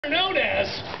Known as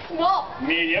what?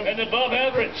 Medium and above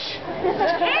average.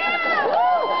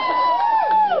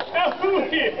 Now who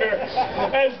here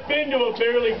has been to a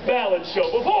barely balanced show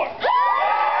before?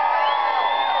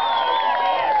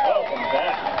 Welcome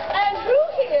back. And who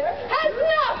here has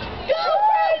not? Go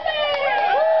crazy!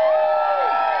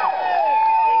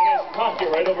 There's a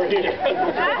pocket right over here.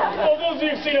 Well, those of you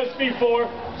who've seen us before,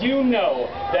 you know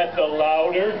that the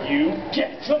louder you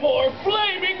get, the more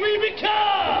flaming we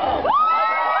become.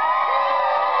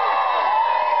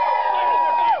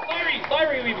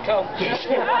 Fiery we become.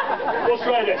 We'll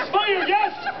try this. Fire,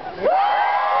 yes!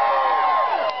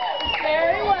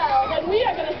 Very well. Then we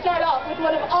are going to start off with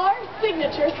one of our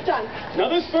signature stunts. Now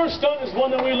this first stunt is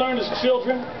one that we learned as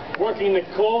children, working the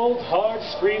cold, hard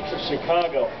streets of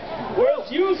Chicago. Whereas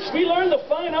youth, we learned the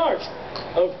fine art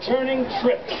of turning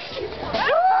tricks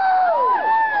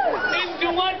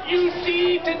into what you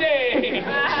see today.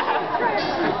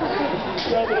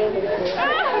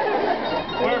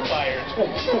 We're fired. All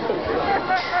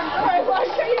right, Mark,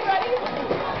 are you ready?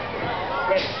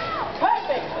 Ready.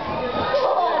 Perfect.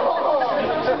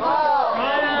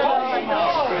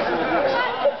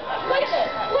 Look at this.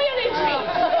 Look at these feet.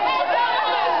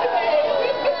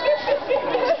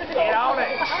 Get on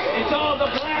it. It's all the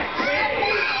black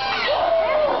face.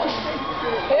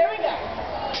 Here we go.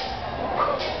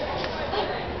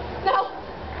 Now,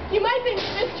 you might think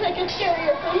this trick is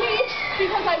scarier for me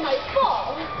because I might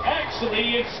fall.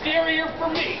 Actually, it's scarier for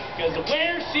me, because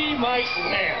where she might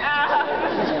land.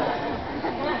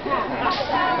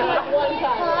 One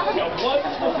time. Now, once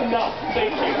was enough.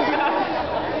 Thank you.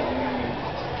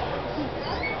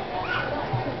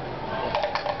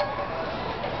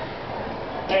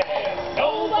 And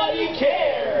nobody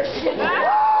cares.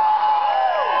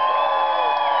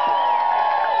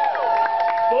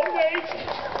 But wait,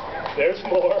 there's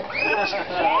more. Hey,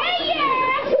 yeah!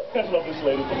 I love this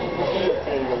lady.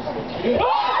 There you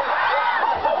go.